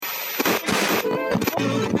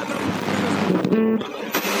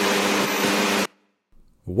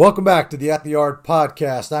Welcome back to the At the Yard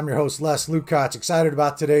podcast. I'm your host, Les Lukacs. Excited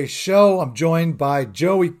about today's show. I'm joined by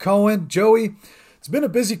Joey Cohen. Joey, it's been a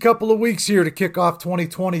busy couple of weeks here to kick off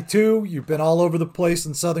 2022. You've been all over the place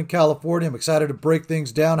in Southern California. I'm excited to break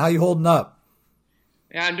things down. How you holding up?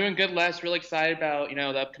 Yeah, I'm doing good, Les. Really excited about,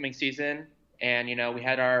 the upcoming season. And, we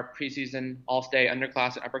had our preseason all-state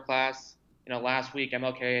underclass and upperclass, last week,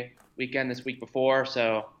 MLK weekend, this week before.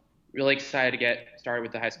 So really excited to get started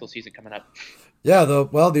with the high school season coming up. Yeah,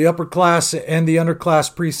 the upper class and the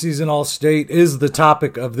underclass preseason all-state is the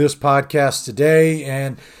topic of this podcast today.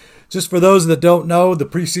 And just for those that don't know, the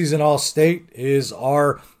preseason all-state is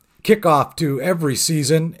our kickoff to every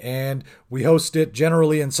season, and we host it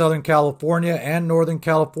generally in Southern California and Northern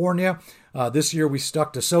California. This year we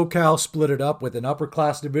stuck to SoCal, split it up with an upper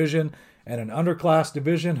class division and an underclass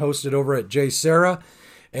division hosted over at J. Sarah.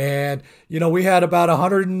 And, we had about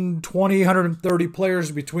 120, 130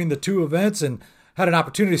 players between the two events and had an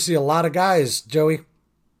opportunity to see a lot of guys, Joey.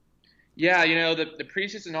 Yeah, the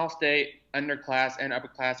preseason all-state underclass and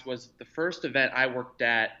upperclass was the first event I worked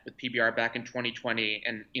at with PBR back in 2020.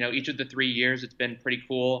 And, each of the 3 years it's been pretty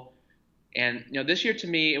cool. And, this year to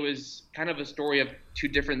me, it was kind of a story of two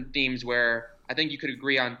different themes where I think you could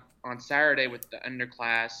agree on Saturday with the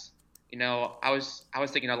underclass. I was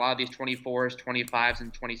thinking a lot of these 24s, 25s,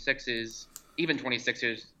 and 26s, even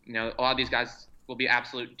 26ers, a lot of these guys will be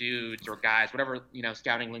absolute dudes or guys, whatever,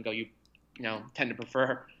 scouting lingo you tend to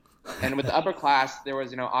prefer. And with the upper class, there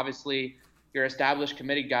was, obviously your established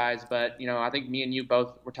committed guys, but, I think me and you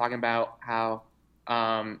both were talking about how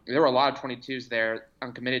there were a lot of 22s there,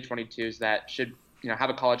 uncommitted 22s that should,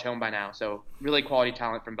 have a college home by now. So really quality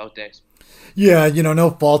talent from both days. Yeah,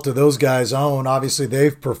 no fault to those guys' own. Obviously,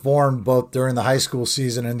 they've performed both during the high school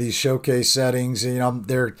season and these showcase settings.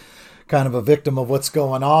 They're kind of a victim of what's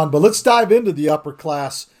going on. But let's dive into the upper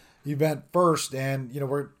class event first. And,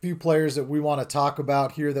 we're a few players that we want to talk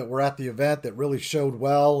about here that were at the event that really showed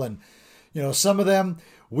well. And, some of them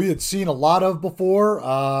we had seen a lot of before.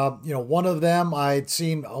 One of them I'd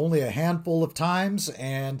seen only a handful of times.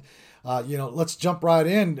 And, let's jump right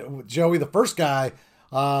in. Joey, the first guy,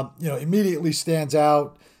 immediately stands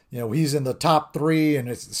out. He's in the top 3 in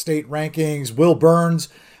his state rankings. Will Burns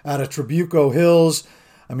out of Trabuco Hills.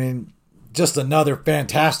 I mean, just another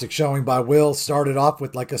fantastic showing by Will. Started off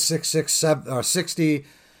with like a 6.6 60, big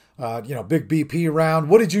BP round.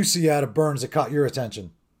 What did you see out of Burns that caught your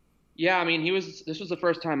attention? Yeah, I mean, this was the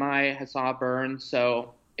first time I had saw Burns,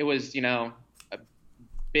 so it was, a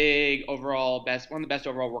big overall one of the best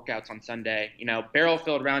overall workouts on Sunday. Barrel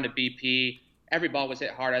filled round at BP. Every ball was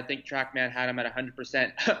hit hard. I think TrackMan had him at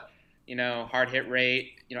 100%, hard hit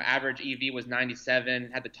rate. Average EV was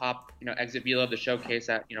 97. Had the top, exit velo of the showcase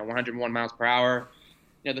at, 101 miles per hour.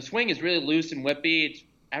 The swing is really loose and whippy. It's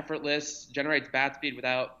effortless. Generates bat speed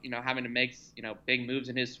without, having to make, big moves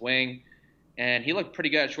in his swing. And he looked pretty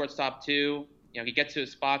good at shortstop too. He gets to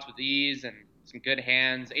his spots with ease and some good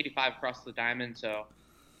hands. 85 across the diamond. So,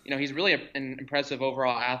 he's really an impressive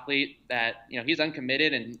overall athlete that, he's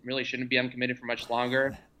uncommitted and really shouldn't be uncommitted for much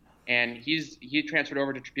longer. And he transferred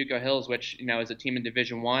over to Trabuco Hills, which, is a team in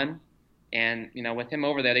Division I. And, with him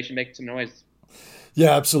over there, they should make some noise.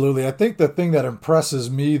 Yeah, absolutely. I think the thing that impresses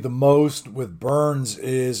me the most with Burns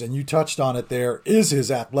is, and you touched on it there, is his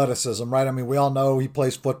athleticism, right? I mean, we all know he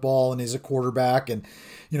plays football and he's a quarterback and,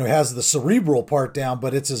 has the cerebral part down,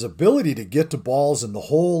 but it's his ability to get to balls in the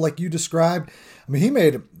hole like you described. I mean, he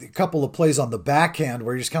made a couple of plays on the backhand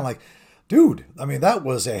where you're just kind of like, dude, I mean, that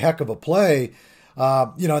was a heck of a play.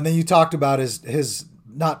 And then you talked about his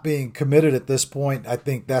not being committed at this point. I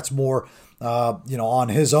think that's more, on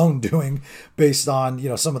his own doing based on,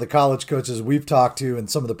 some of the college coaches we've talked to and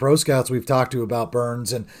some of the pro scouts we've talked to about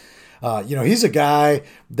Burns. And, he's a guy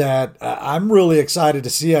that I'm really excited to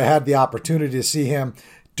see. I had the opportunity to see him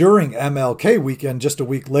during MLK weekend just a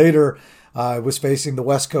week later. Was facing the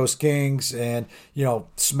West Coast Kings and,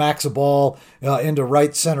 smacks a ball into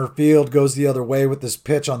right center field, goes the other way with this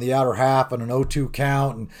pitch on the outer half on an 0-2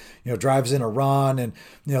 count and, drives in a run. And,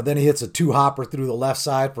 then he hits a 2-hopper through the left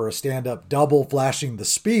side for a stand-up double, flashing the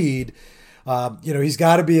speed. He's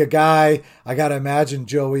got to be a guy, I got to imagine,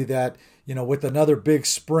 Joey, that, with another big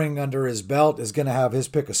spring under his belt is going to have his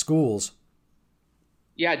pick of schools.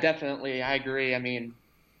 Yeah, definitely. I agree. I mean,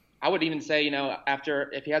 I would even say,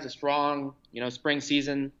 if he has a strong, spring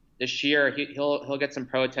season this year, he'll get some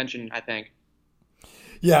pro attention, I think.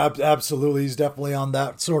 Yeah, absolutely. He's definitely on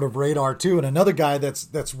that sort of radar too. And another guy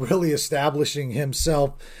that's really establishing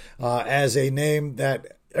himself as a name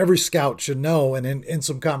that every scout should know. And in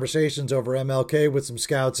some conversations over MLK with some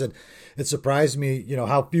scouts, and it surprised me,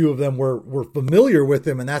 how few of them were familiar with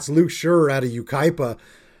him, and that's Luke Schur out of Ukaipa.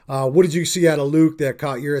 What did you see out of Luke that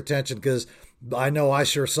caught your attention? Because I know I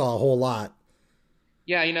sure saw a whole lot.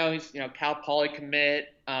 Yeah, he's Cal Poly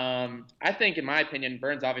commit. I think, in my opinion,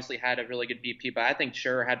 Burns obviously had a really good BP, but I think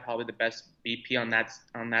Schur had probably the best BP on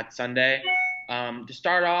that Sunday. To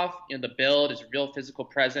start off, the build is a real physical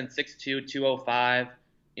presence, 6'2", 205.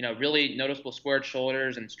 Really noticeable squared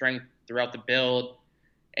shoulders and strength throughout the build.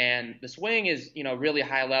 And the swing is, really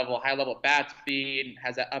high level bat speed,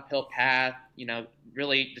 has that uphill path,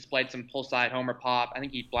 really displayed some pull side homer pop. I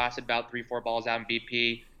think he blasted about 3-4 balls out in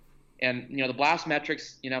BP. And, the blast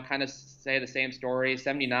metrics, kind of say the same story.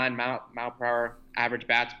 79 mile per hour average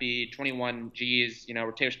bat speed, 21 Gs,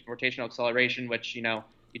 rotational acceleration, which, you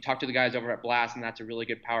talk to the guys over at Blast, and that's a really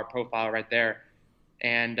good power profile right there.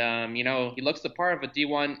 And, he looks the part of a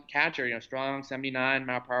D1 catcher, strong 79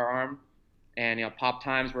 mile per hour arm. And, pop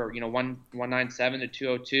times were, 197 to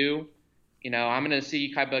 202. I'm going to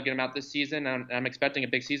see Kaiba get him out this season, and I'm expecting a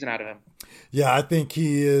big season out of him. Yeah, I think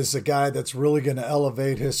he is a guy that's really going to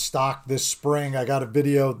elevate his stock this spring. I got a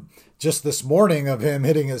video just this morning of him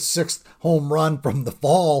hitting his 6th home run from the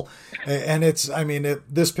fall. And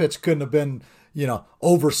this pitch couldn't have been,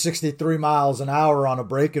 over 63 miles an hour on a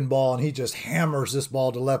breaking ball, and he just hammers this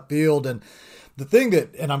ball to left field. And the thing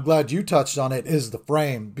and I'm glad you touched on it, is the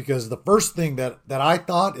frame, because the first thing that I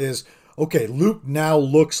thought is, okay, Luke now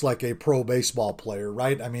looks like a pro baseball player,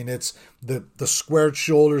 right? It's the squared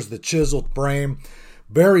shoulders, the chiseled frame,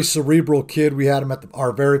 very cerebral kid. We had him at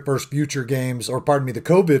our very first the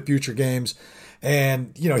COVID Future Games.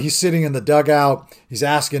 And, he's sitting in the dugout. He's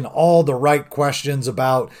asking all the right questions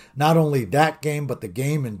about not only that game, but the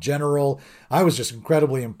game in general. I was just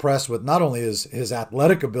incredibly impressed with not only his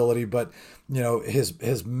athletic ability, but,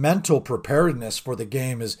 his mental preparedness for the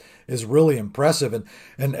game is really impressive.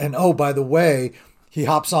 And oh, by the way, he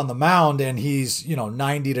hops on the mound and he's,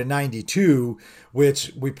 90 to 92,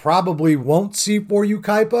 which we probably won't see for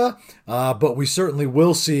Ukaipa, but we certainly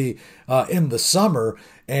will see in the summer.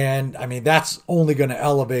 And, that's only going to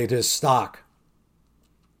elevate his stock.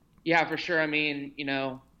 Yeah, for sure.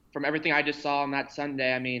 From everything I just saw on that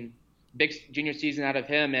Sunday, big junior season out of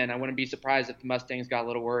him, and I wouldn't be surprised if the Mustangs got a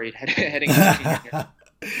little worried heading into the senior.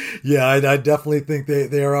 Yeah, I definitely think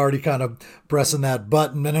they are already kind of pressing that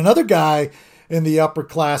button. And another guy in the upper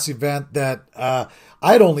class event that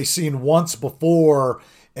I'd only seen once before,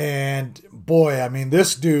 and boy,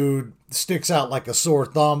 this dude sticks out like a sore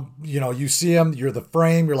thumb. You see him, you're the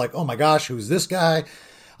frame, you're like, oh my gosh, who's this guy?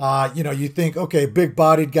 You think, okay,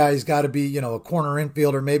 big-bodied guy, he's got to be, a corner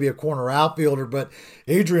infielder, maybe a corner outfielder. But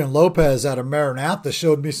Adrian Lopez out of Maranatha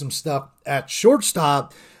showed me some stuff at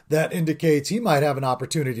shortstop that indicates he might have an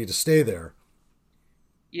opportunity to stay there.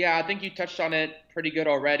 Yeah, I think you touched on it pretty good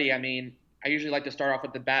already. I usually like to start off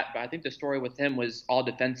with the bat, but I think the story with him was all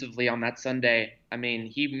defensively on that Sunday.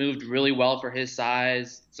 He moved really well for his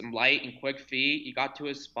size, some light and quick feet. He got to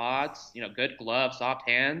his spots, good glove, soft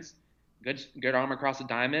hands. Good arm across the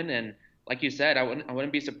diamond, and like you said, I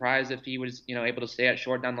wouldn't be surprised if he was able to stay at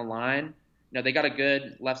short down the line. They got a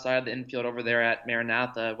good left side of the infield over there at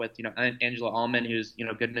Maranatha with Angelo Allman, who's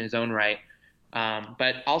good in his own right.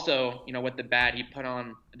 But also with the bat, he put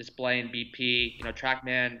on a display in BP.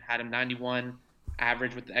 TrackMan had him 91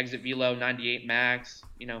 average with the exit velo, 98 max.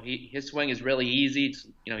 His swing is really easy.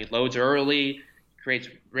 He loads early, creates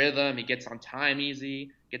rhythm, he gets on time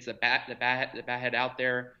easy, gets the bat head out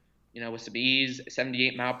there. With some ease,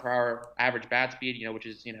 78 mile per hour average bat speed, which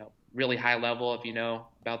is, really high level if you know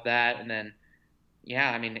about that. And then,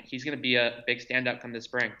 he's going to be a big standout come this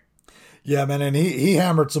spring. Yeah, man. And he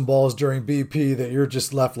hammered some balls during BP that you're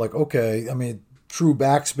just left like, okay, true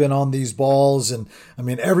backspin on these balls. And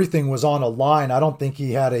everything was on a line. I don't think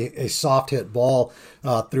he had a soft hit ball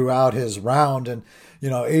throughout his round. And,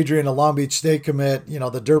 Adrian, a Long Beach State commit,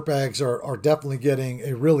 the Dirtbags are definitely getting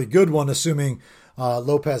a really good one, assuming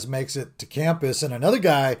Lopez makes it to campus. And another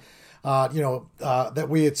guy, that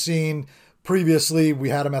we had seen previously, we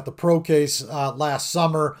had him at the Pro Case last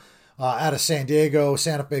summer out of San Diego,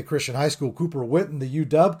 Santa Fe Christian High School. Cooper Witten, the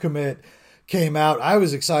UW commit, came out. I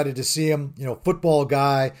was excited to see him, football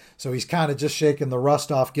guy. So he's kind of just shaking the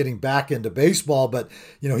rust off getting back into baseball, but,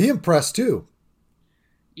 he impressed too.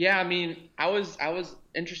 Yeah, I was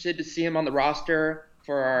interested to see him on the roster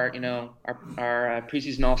for our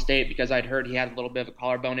preseason All-State, because I'd heard he had a little bit of a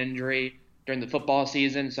collarbone injury during the football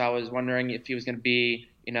season. So I was wondering if he was going to be,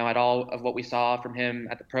 at all of what we saw from him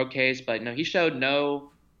at the Pro Case. But, he showed no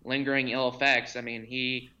lingering ill effects.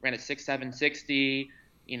 He ran a 6.7 60,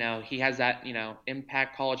 he has that,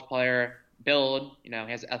 impact college player build. He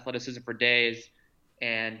has athleticism for days.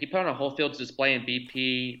 And he put on a whole field display in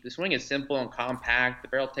BP. The swing is simple and compact. The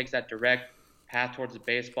barrel takes that direct path towards the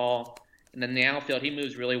baseball. And then the outfield, he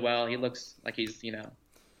moves really well. He looks like he's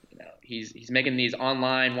making these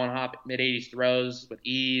online one hop mid 80s throws with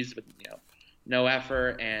ease, with no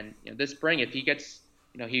effort. And this spring, if he gets,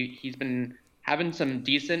 he's been having some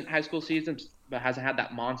decent high school seasons, but hasn't had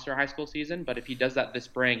that monster high school season. But if he does that this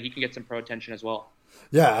spring, he can get some pro attention as well.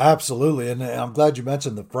 Yeah, absolutely. And I'm glad you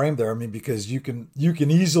mentioned the frame there. I mean, because you can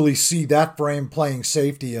easily see that frame playing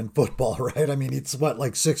safety in football, right? I mean, it's what,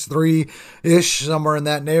 like 6'3" ish, somewhere in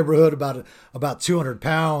that neighborhood, about 200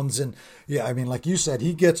 pounds. And yeah, I mean, like you said,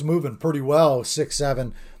 he gets moving pretty well,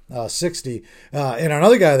 6'7", 60. And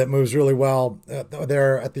another guy that moves really well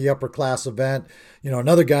there at the upper class event,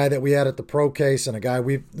 another guy that we had at the pro case, and a guy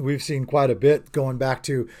we've seen quite a bit going back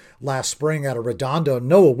to last spring out of Redondo,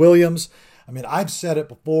 Noah Williams. I mean, I've said it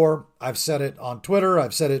before. I've said it on Twitter.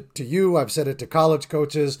 I've said it to you. I've said it to college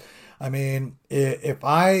coaches. I mean, if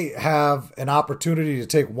I have an opportunity to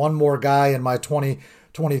take one more guy in my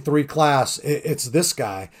 2023 class, it's this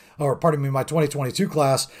guy. Or pardon me, my 2022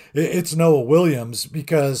 class, it's Noah Williams,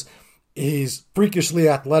 because he's freakishly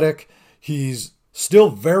athletic. He's still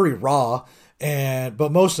very raw.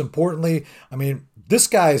 But most importantly, I mean, this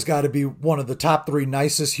guy's got to be one of the top 3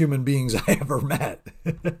 nicest human beings I ever met.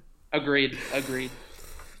 Agreed.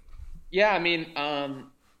 Yeah, I mean,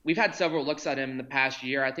 we've had several looks at him in the past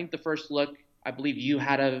year. I think the first look I believe you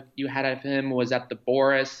had of him was at the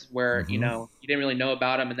Boris, where you didn't really know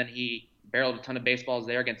about him, and then he barreled a ton of baseballs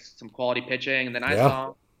there against some quality pitching. And then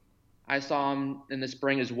I saw him in the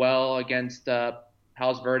spring as well against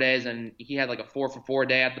Palos Verdes, and he had like a 4-for-4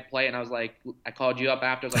 day at the plate. And I called you up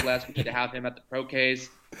after. I was like, Les, we need to have him at the pro case.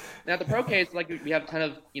 And at the pro case, like, we have a ton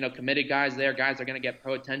of committed guys there. Guys are going to get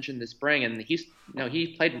pro attention this spring, and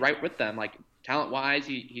he played right with them. Like, talent wise,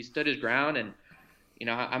 he stood his ground, and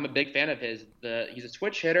I'm a big fan of his. He's a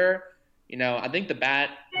switch hitter. I think the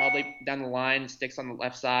bat probably down the line sticks on the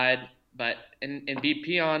left side, but in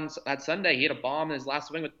BP on that Sunday, he hit a bomb in his last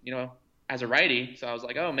swing with as a righty. So I was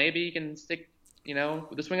like, oh, maybe he can stick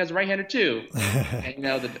with the swing as a right-hander too. And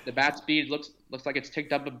the bat speed looks like it's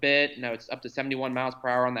ticked up a bit. It's up to 71 miles per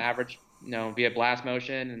hour on the average, via blast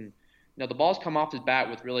motion. And the balls come off his bat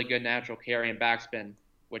with really good natural carry and backspin,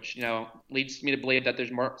 which leads me to believe that there's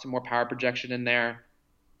some more power projection in there.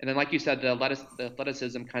 And then, like you said, the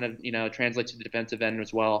athleticism kind of translates to the defensive end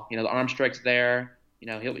as well. The arm strike's there.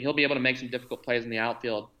 He'll be able to make some difficult plays in the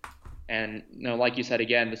outfield. And like you said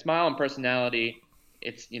again, the smile and personality.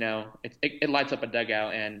 It lights up a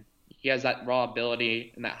dugout, and he has that raw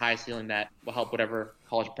ability and that high ceiling that will help whatever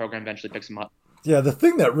college program eventually picks him up. Yeah, the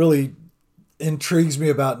thing that really intrigues me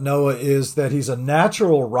about Noah is that he's a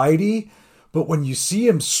natural righty, but when you see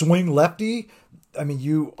him swing lefty, I mean,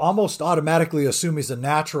 you almost automatically assume he's a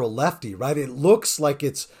natural lefty, right? It looks like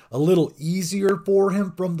it's a little easier for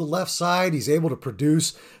him from the left side. He's able to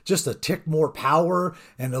produce just a tick more power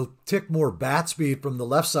and a tick more bat speed from the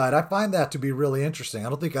left side. I find that to be really interesting. I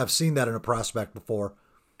don't think I've seen that in a prospect before.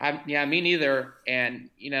 Yeah, me neither. And,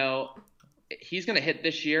 he's going to hit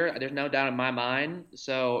this year. There's no doubt in my mind.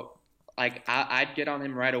 So, I'd get on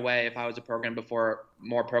him right away if I was a program before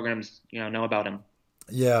more programs, know about him.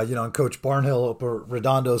 Yeah, and Coach Barnhill up at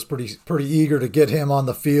Redondo is pretty eager to get him on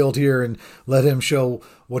the field here and let him show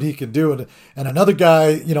what he can do. And another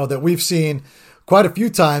guy, that we've seen quite a few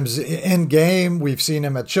times in game. We've seen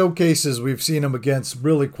him at showcases. We've seen him against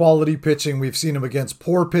really quality pitching. We've seen him against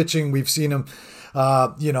poor pitching. We've seen him,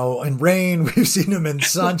 in rain. We've seen him in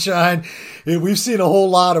sunshine. We've seen a whole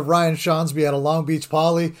lot of Ryan Shawnsby at a Long Beach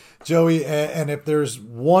Poly, Joey. And if there's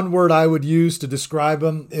one word I would use to describe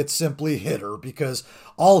him, it's simply hitter, because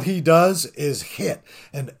all he does is hit.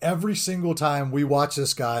 And every single time we watch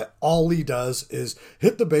this guy, all he does is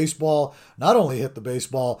hit the baseball, not only hit the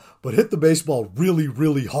baseball, but hit the baseball really,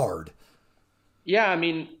 really hard. Yeah, I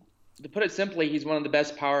mean, to put it simply, he's one of the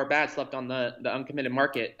best power bats left on the uncommitted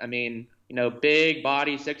market. I mean, big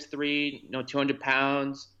body, 6'3", 200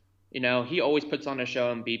 pounds. He always puts on a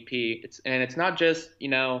show in BP. It's not just,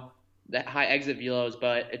 that high exit velos,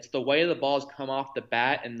 but it's the way the balls come off the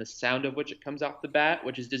bat and the sound of which it comes off the bat,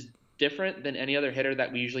 which is just different than any other hitter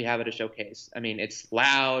that we usually have at a showcase. I mean, it's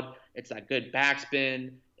loud. It's that good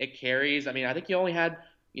backspin. It carries. I mean, I think he only had,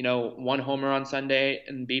 one homer on Sunday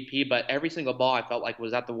in BP, but every single ball I felt like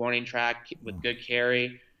was at the warning track with good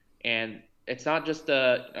carry. And it's not just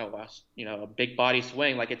a big body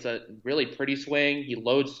swing. Like, it's a really pretty swing. He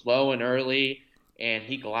loads slow and early, and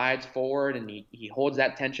he glides forward and he holds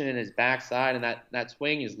that tension in his backside, and that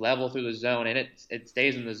swing is level through the zone, and it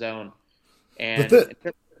stays in the zone. The And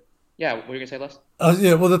th- yeah, what were you gonna say, Les?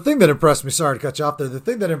 yeah, well, the thing that impressed me, sorry to cut you off there, the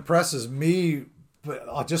thing that impresses me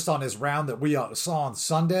just on his round that we saw on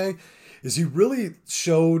Sunday is he really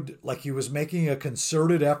showed like he was making a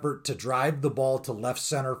concerted effort to drive the ball to left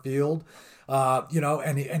center field.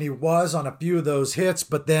 And he was on a few of those hits,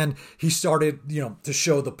 but then he started, to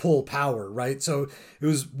show the pull power, right? So it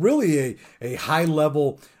was really a high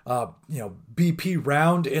level, BP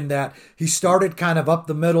round in that he started kind of up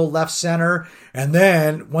the middle, left center, and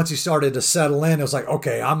then once he started to settle in, it was like,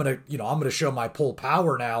 okay, I'm gonna show my pull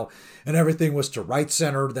power now, and everything was to right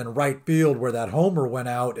center, then right field where that homer went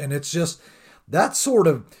out, and it's just that sort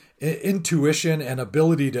of intuition and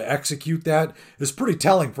ability to execute that is pretty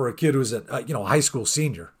telling for a kid who's a high school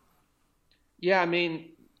senior. Yeah, I mean,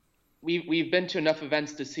 we've been to enough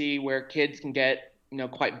events to see where kids can get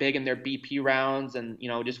quite big in their BP rounds and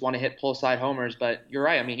just want to hit pull side homers. But you're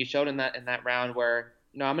right. I mean, he showed in that round where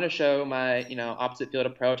I'm going to show my opposite field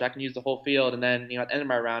approach. I can use the whole field, and then at the end of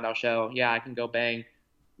my round I'll show I can go bang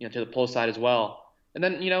to the pull side as well. And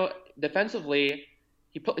then defensively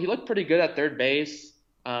he looked pretty good at third base.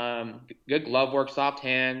 Good glove work, soft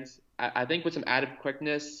hands. I think with some added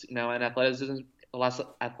quickness, and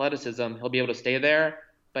athleticism, he'll be able to stay there.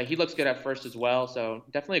 But he looks good at first as well. So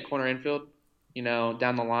definitely a corner infield,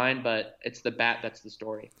 down the line. But it's the bat that's the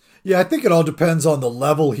story. Yeah, I think it all depends on the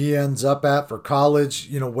level he ends up at for college.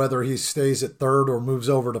 Whether he stays at third or moves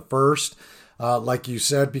over to first. Like you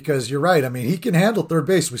said, because you're right. I mean, he can handle third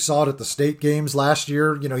base. We saw it at the state games last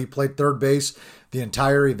year. He played third base the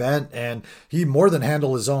entire event, and he more than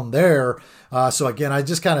handled his own there. So again, I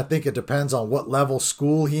just kind of think it depends on what level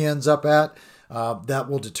school he ends up at. That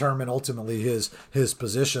will determine ultimately his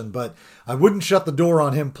position. But I wouldn't shut the door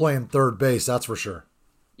on him playing third base. That's for sure.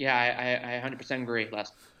 Yeah, I 100% agree,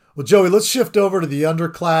 Les. Well, Joey, let's shift over to the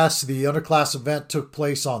underclass. The underclass event took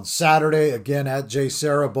place on Saturday, again at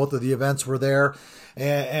JSerra. Both of the events were there.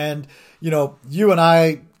 And you and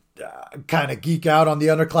I kind of geek out on the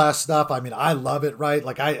underclass stuff. I mean, I love it, right?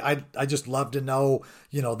 Like I just love to know,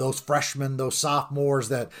 those freshmen, those sophomores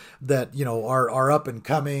that are up and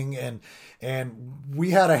coming. And we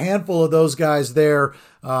had a handful of those guys there,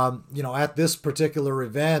 at this particular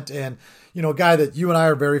event. And, a guy that you and I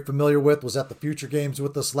are very familiar with was at the Future Games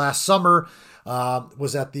with us last summer,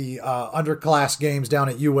 was at the underclass games down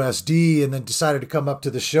at USD, and then decided to come up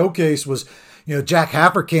to the showcase was, Jack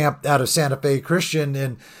Haferkamp out of Santa Fe Christian.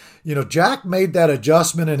 And, Jack made that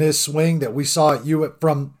adjustment in his swing that we saw at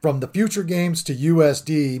from the Future Games to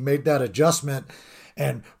USD, made that adjustment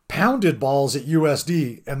and pounded balls at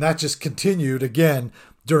USD. And that just continued again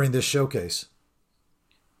during this showcase.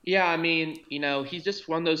 Yeah, I mean, he's just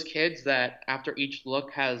one of those kids that after each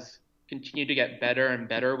look has continued to get better and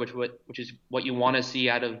better, which is what you want to see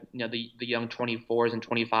out of the young 24s and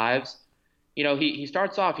 25s. He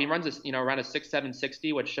starts off, he runs around a 6'7",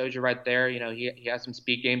 60, which shows you right there. He has some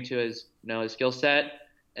speed game to his his skill set,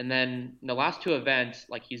 and then in the last two events,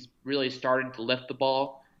 like he's really started to lift the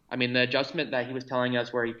ball. I mean, the adjustment that he was telling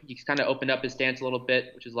us, where he's kind of opened up his stance a little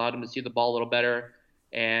bit, which has allowed him to see the ball a little better.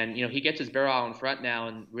 And, he gets his barrel out in front now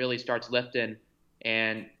and really starts lifting.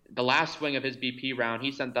 And the last swing of his BP round,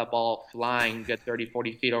 he sent that ball flying good 30,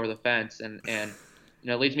 40 feet over the fence. And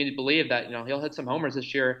it leads me to believe that, he'll hit some homers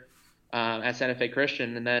this year at Santa Fe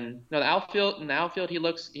Christian. And then, in the outfield, he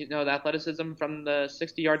looks, the athleticism from the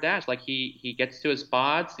 60-yard dash. Like he gets to his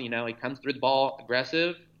spots, he comes through the ball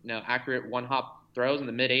aggressive, accurate one-hop throws in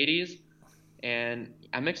the mid-80s. And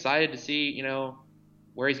I'm excited to see,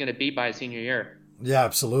 where he's going to be by his senior year. Yeah,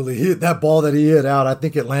 absolutely. That ball that he hit out, I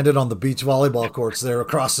think it landed on the beach volleyball courts there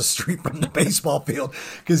across the street from the baseball field,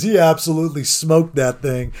 because he absolutely smoked that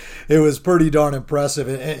thing. It was pretty darn impressive.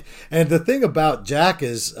 And the thing about Jack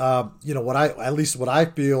is, what I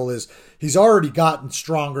feel is he's already gotten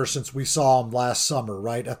stronger since we saw him last summer,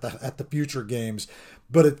 right, at the Future Games.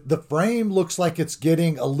 But the frame looks like it's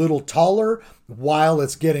getting a little taller while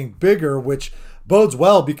it's getting bigger, which bodes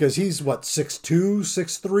well because he's 6'2",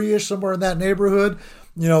 6'3", somewhere in that neighborhood.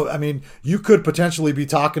 I mean, you could potentially be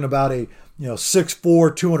talking about a 6'4",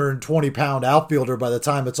 220-pound outfielder by the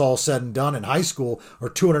time it's all said and done in high school, or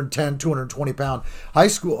 210, 220-pound high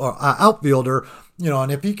school outfielder.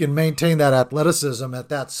 And if he can maintain that athleticism at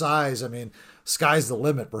that size, I mean, sky's the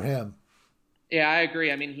limit for him. Yeah, I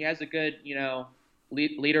agree. I mean, he has a good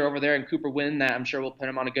leader over there in Cooper Wynn that I'm sure will put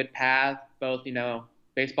him on a good path, both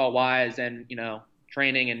baseball wise and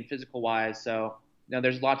training and physical wise. So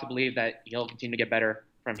there's a lot to believe that he'll continue to get better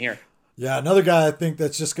from here. Yeah, another guy I think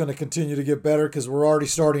that's just going to continue to get better because we're already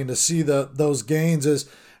starting to see those gains is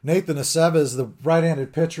Nathan Aceves, the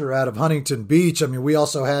right-handed pitcher out of Huntington Beach. I mean, we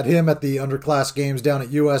also had him at the underclass games down at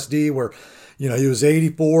USD where, he was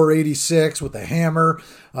 84, 86 with a hammer.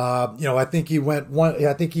 I think he went one.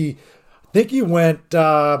 I think he went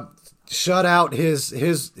shut out his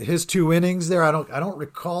 2 innings there. I don't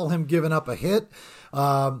recall him giving up a hit,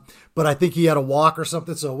 but I think he had a walk or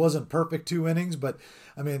something, so it wasn't perfect 2 innings. But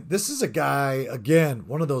I mean, this is a guy, again,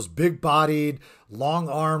 one of those big-bodied,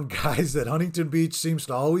 long-armed guys that Huntington Beach seems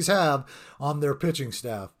to always have on their pitching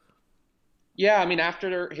staff. Yeah, I mean,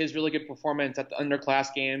 after his really good performance at the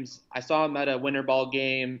underclass games, I saw him at a winter ball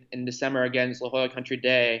game in December against La Jolla Country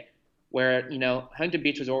Day, where Huntington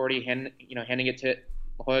Beach was already handing it to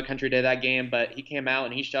La Jolla Country Day that game, but he came out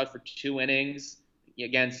and he shot for 2 innings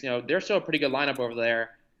against they're still a pretty good lineup over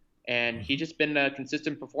there, and he's just been a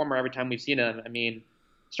consistent performer every time we've seen him. I mean,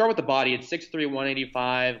 start with the body. It's 6'3",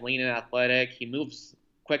 185, lean and athletic. He moves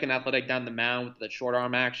quick and athletic down the mound with the short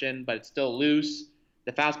arm action, but it's still loose.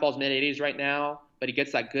 The fastball's mid-80s right now, but he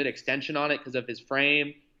gets that good extension on it because of his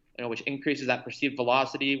frame, which increases that perceived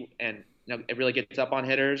velocity, and it really gets up on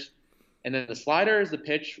hitters. And then the slider is the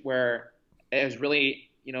pitch where it has really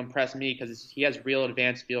impressed me because he has real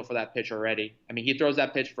advanced feel for that pitch already. I mean, he throws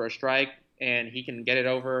that pitch for a strike, and he can get it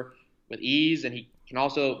over with ease, and he can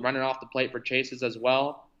also run it off the plate for chases as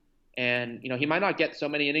well. And, he might not get so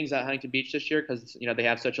many innings at Huntington Beach this year because, they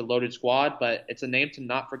have such a loaded squad, but it's a name to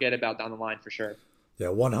not forget about down the line for sure. Yeah,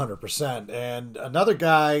 100%. And another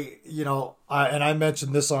guy, I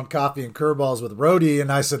mentioned this on Coffee and Curveballs with Rhodey,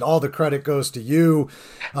 and I said all the credit goes to you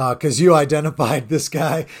because you identified this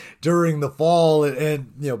guy during the fall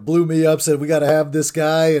and blew me up, said we got to have this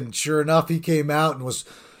guy. And sure enough, he came out and was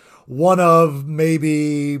one of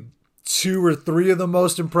maybe 2 or 3 of the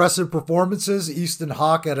most impressive performances. Easton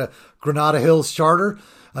Hawk at a Granada Hills Charter.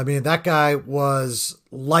 I mean, that guy was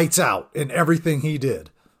lights out in everything he did.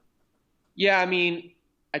 Yeah, I mean,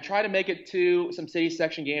 I try to make it to some city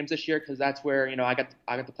section games this year because that's where I got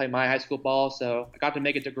to play my high school ball. So I got to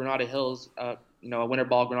make it to Granada Hills, a winter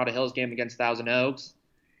ball Granada Hills game against Thousand Oaks.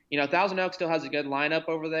 Thousand Oaks still has a good lineup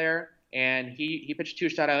over there, and he pitched 2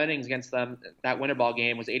 shutout innings against them. That winter ball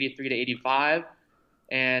game was 83-85,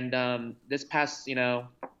 and this past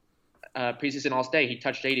preseason All-State he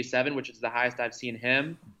touched 87, which is the highest I've seen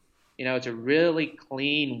him. It's a really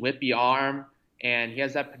clean, whippy arm. And he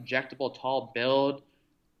has that projectable tall build,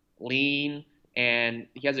 lean, and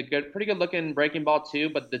he has a pretty good looking breaking ball too.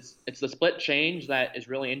 But it's the split change that is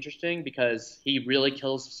really interesting because he really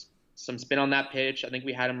kills some spin on that pitch. I think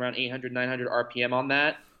we had him around 800, 900 RPM on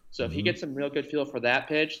that. So if he gets some real good feel for that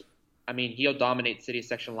pitch, I mean, he'll dominate city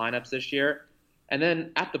section lineups this year. And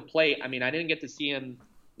then at the plate, I mean, I didn't get to see him,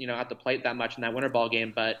 at the plate that much in that winter ball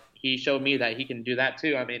game, but he showed me that he can do that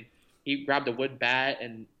too. I mean, he grabbed a wood bat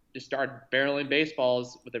and just started barreling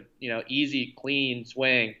baseballs with a easy, clean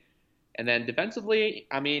swing. And then defensively,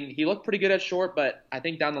 I mean, he looked pretty good at short, but I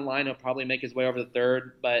think down the line he'll probably make his way over the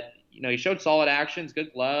third. But he showed solid actions,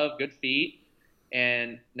 good glove, good feet,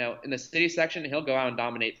 and in the city section he'll go out and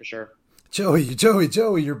dominate for sure. Joey,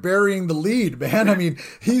 you're burying the lead, man. I mean,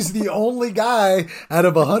 he's the only guy out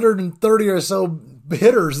of 130 or so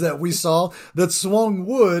hitters that we saw that swung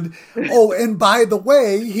wood. Oh, and by the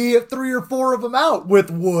way, he hit 3 or 4 of them out with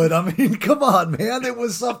wood. I mean, come on, man. It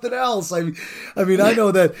was something else. I mean, I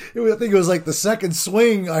know that I think it was like the second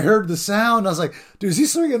swing. I heard the sound. I was like, dude, is he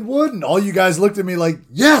swinging wood? And all you guys looked at me like,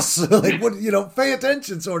 yes, like what, pay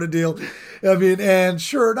attention sort of deal. I mean, and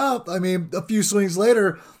sure enough, I mean, a few swings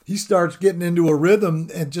later, he starts getting into a rhythm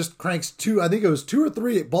and just cranks 2, I think it was 2 or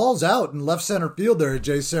 3 balls out in left center field there at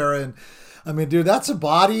Jay Sarah. And I mean, dude, that's a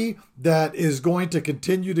body that is going to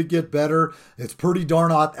continue to get better. It's pretty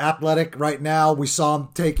darn athletic right now. We saw him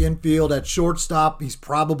take infield at shortstop. He's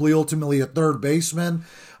probably ultimately a third baseman.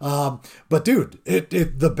 But dude,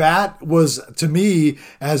 the bat was to me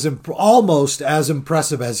almost as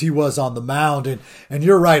impressive as he was on the mound. And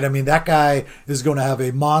you're right. I mean, that guy is going to have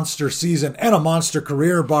a monster season and a monster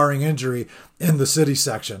career, barring injury, in the city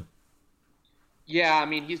section. Yeah, I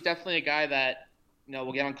mean, he's definitely a guy that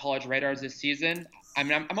we'll get on college radars this season. I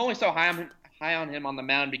mean, I'm only so high on him on the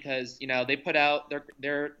mound because they put out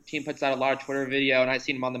their team puts out a lot of Twitter video, and I've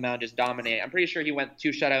seen him on the mound just dominate. I'm pretty sure he went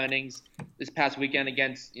 2 shutout innings this past weekend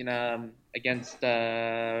against who did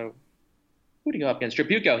he go up against?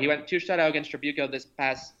 Tribuco. He went 2 shutout against Tribuco this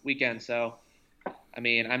past weekend. So, I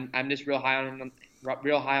mean, I'm just real high on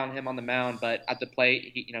him on the mound, but at the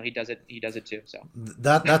plate, he does it too. So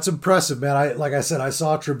that's impressive, man. Like I said, I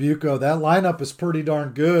saw Tribuco. That lineup is pretty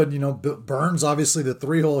darn good. Burns, obviously the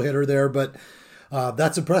 3-hole hitter there, but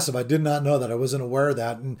That's impressive. I did not know that. I wasn't aware of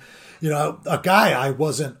that. And, a guy I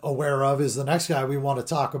wasn't aware of is the next guy we want to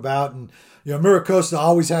talk about. And, Mira Costa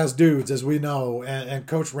always has dudes, as we know, and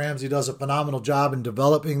Coach Ramsey does a phenomenal job in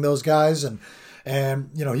developing those guys. And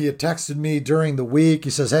he had texted me during the week. He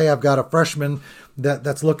says, "Hey, I've got a freshman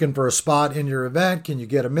that's looking for a spot in your event. Can you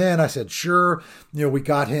get him in?" I said, "Sure." We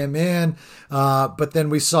got him in. But then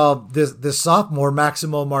we saw this sophomore,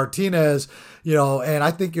 Maximo Martinez, and I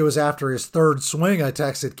think it was after his third swing, I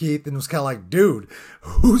texted Keith and was kind of like, "Dude,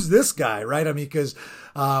 who's this guy?" Right? I mean, because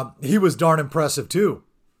he was darn impressive too.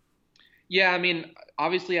 Yeah, I mean,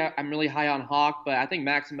 obviously I'm really high on Hawk, but I think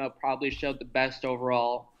Maximo probably showed the best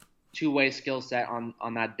overall two-way skill set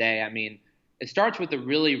on that day. I mean, it starts with a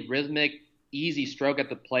really rhythmic, easy stroke at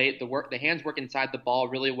the plate. The hands work inside the ball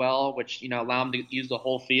really well, which allow him to use the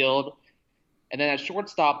whole field. And then at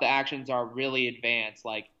shortstop, the actions are really advanced,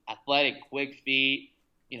 like athletic, quick feet,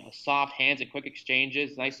 soft hands and quick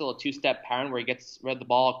exchanges. Nice little two-step pattern where he gets rid of the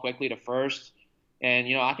ball quickly to first. And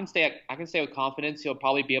I can say with confidence he'll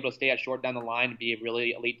probably be able to stay at short down the line and be a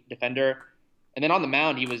really elite defender. And then on the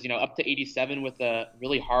mound, he was, up to 87 with a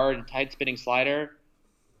really hard and tight spinning slider.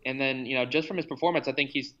 And then, just from his performance, I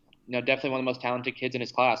think he's, definitely one of the most talented kids in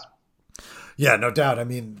his class. Yeah, no doubt. I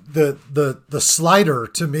mean, the slider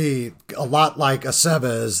to me, a lot like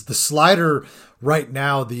Aceves, the slider right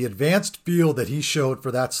now, the advanced feel that he showed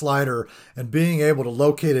for that slider and being able to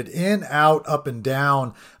locate it in, out, up, and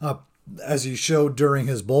down, as he showed during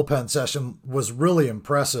his bullpen session was really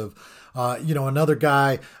impressive. Another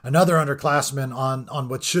guy, another underclassman on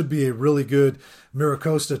what should be a really good Mira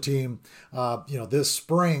Costa team, this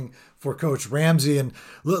spring for Coach Ramsey. And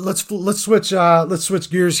let's switch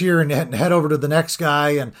gears here and head over to the next guy,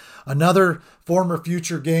 and another former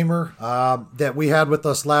future gamer that we had with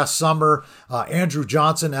us last summer, Andrew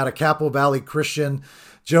Johnson out of Capo Valley Christian.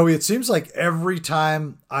 Joey, it seems like every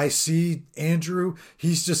time I see Andrew,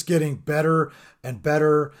 he's just getting better and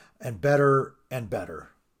better and better and better.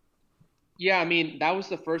 Yeah, I mean, that was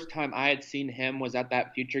the first time I had seen him was at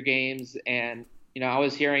that Future Games, and I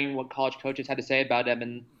was hearing what college coaches had to say about him,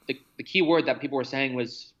 and the key word that people were saying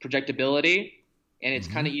was projectability, and it's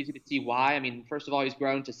kind of easy to see why. I mean, first of all, he's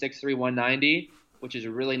grown to 6'3", 190, which is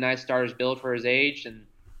a really nice starter's build for his age, and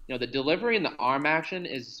the delivery and the arm action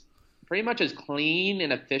is pretty much as clean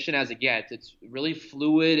and efficient as it gets. It's really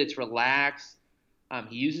fluid. It's relaxed.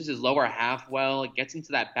 He uses his lower half well. It gets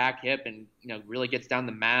into that back hip and, really gets down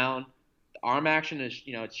the mound. The arm action is,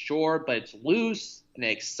 it's short, but it's loose, and it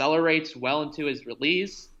accelerates well into his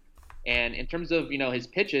release. And in terms of, his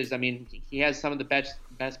pitches, I mean, he has some of the best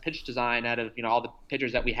pitch design out of, all the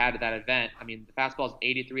pitchers that we had at that event. I mean, the fastball is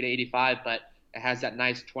 83 to 85, but it has that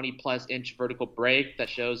nice 20-plus inch vertical break that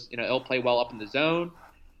shows, it'll play well up in the zone.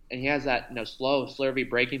 And he has that, slow, slurvy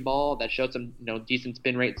breaking ball that showed some, decent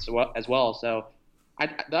spin rates as well. So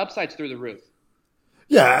the upside's through the roof.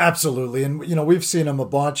 Yeah, absolutely. And, we've seen him a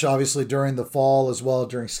bunch, obviously, during the fall as well,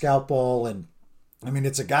 during Scout Ball. And, I mean,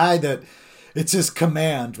 it's a guy that it's his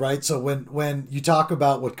command, right? So when you talk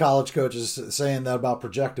about what college coaches saying that about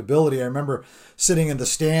projectability, I remember sitting in the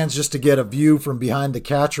stands just to get a view from behind the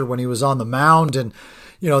catcher when he was on the mound. And,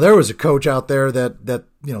 there was a coach out there that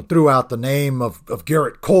threw out the name of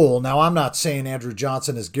Garrett Cole. Now, I'm not saying Andrew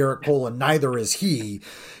Johnson is Garrett Cole, and neither is he.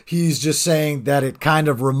 He's just saying that it kind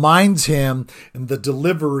of reminds him in the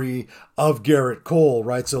delivery of Garrett Cole,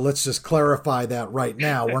 right? So let's just clarify that right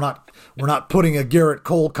now. We're not putting a Garrett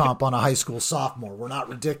Cole comp on a high school sophomore. We're not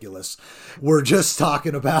ridiculous. We're just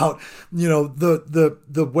talking about,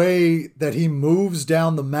 the way that he moves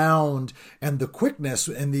down the mound, and the quickness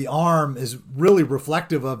in the arm is really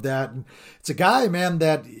reflective of that. And it's a guy, man,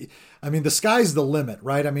 that, I mean, the sky's the limit,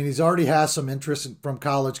 right? I mean, he's already has some interest from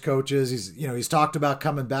college coaches. He's talked about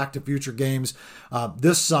coming back to Future Games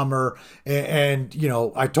this summer. And,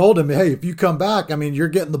 I told him, hey, if you come back, I mean, you're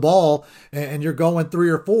getting the ball and you're going 3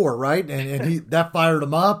 or 4, right? And that fired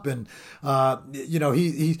him up. And,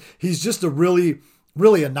 he's just a really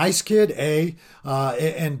a nice kid,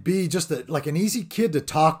 and B, just like an easy kid to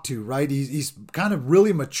talk to, right? He's kind of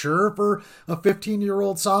really mature for a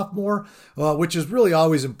 15-year-old sophomore, which is really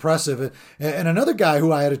always impressive. And another guy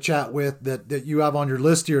who I had a chat with that you have on your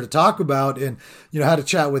list here to talk about, and had a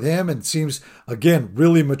chat with him, and seems again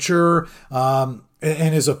really mature, and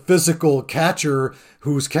is a physical catcher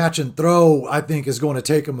whose catch and throw I think is going to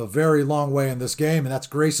take him a very long way in this game, and that's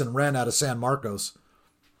Grayson Wren out of San Marcos.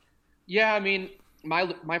 Yeah, I mean,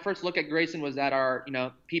 my first look at Grayson was at our,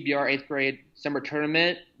 PBR 8th grade summer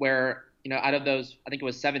tournament where, out of those, I think it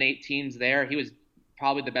was 7, 8 teams there, he was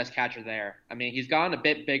probably the best catcher there. I mean, he's gotten a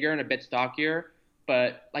bit bigger and a bit stockier,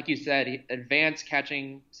 But like you said, advanced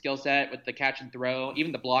catching skill set with the catch and throw,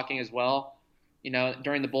 even the blocking as well.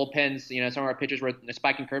 During the bullpens, some of our pitchers were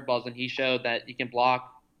spiking curveballs, and he showed that he can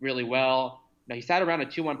block really well. He sat around a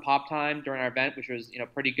 2-1 pop time during our event, which was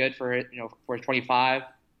pretty good for for his 25.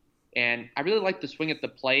 And I really like the swing at the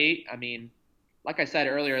plate. I mean, like I said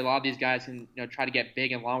earlier, a lot of these guys can try to get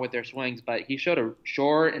big and long with their swings, but he showed a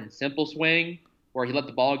short and simple swing where he let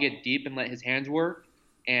the ball get deep and let his hands work,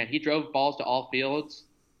 and he drove balls to all fields.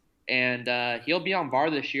 And he'll be on VAR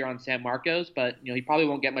this year on San Marcos, but he probably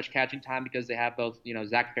won't get much catching time because they have both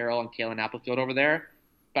Zach Farrell and Kalen Applefield over there.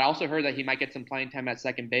 But I also heard that he might get some playing time at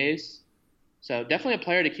second base. So definitely a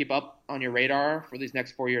player to keep up on your radar for these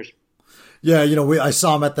next 4 years. Yeah, I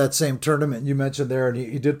saw him at that same tournament you mentioned there, and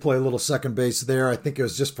he did play a little second base there. I think it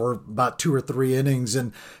was just for about 2 or 3 innings,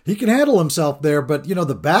 and he can handle himself there. But,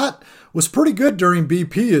 the bat was pretty good during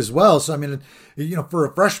BP as well. So, I mean, for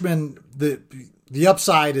a freshman, the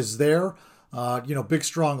upside is there. Big,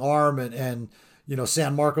 strong arm, and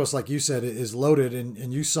San Marcos, like you said, is loaded,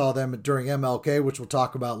 and you saw them during MLK, which we'll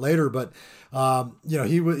talk about later. But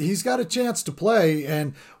he's got a chance to play.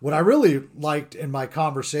 And what I really liked in my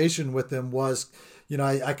conversation with him was,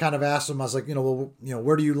 I kind of asked him, I was like,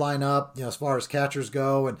 where do you line up, as far as catchers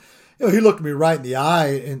go? And he looked me right in the eye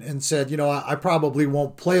and said, I probably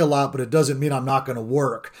won't play a lot, but it doesn't mean I'm not going to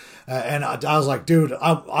work. And I was like, dude,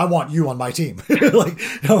 I want you on my team.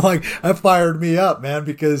 That fired me up, man,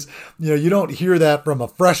 because, you don't hear that from a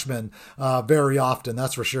freshman very often.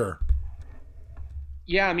 That's for sure.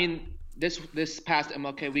 Yeah. I mean, this past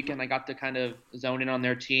MLK weekend, I got to kind of zone in on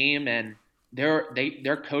their team, and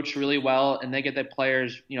they're coached really well, and they get the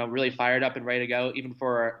players, really fired up and ready to go, even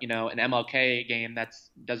for, an MLK game that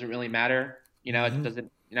doesn't really matter. It doesn't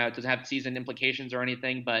have season implications or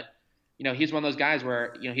anything, but, he's one of those guys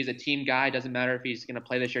where, he's a team guy. It doesn't matter if he's going to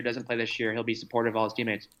play this year, doesn't play this year. He'll be supportive of all his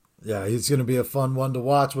teammates. Yeah, he's going to be a fun one to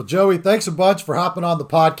watch. Well, Joey, thanks a bunch for hopping on the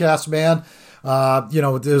podcast, man.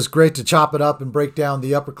 It was great to chop it up and break down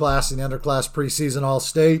the upper class and the underclass preseason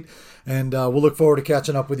All-State. And we'll look forward to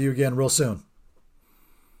catching up with you again real soon.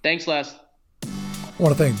 Thanks, Les. I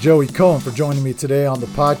want to thank Joey Cohen for joining me today on the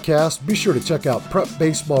podcast. Be sure to check out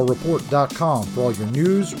PrepBaseballReport.com for all your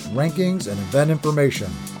news, rankings, and event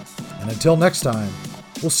information. And until next time,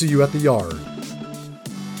 we'll see you at the yard.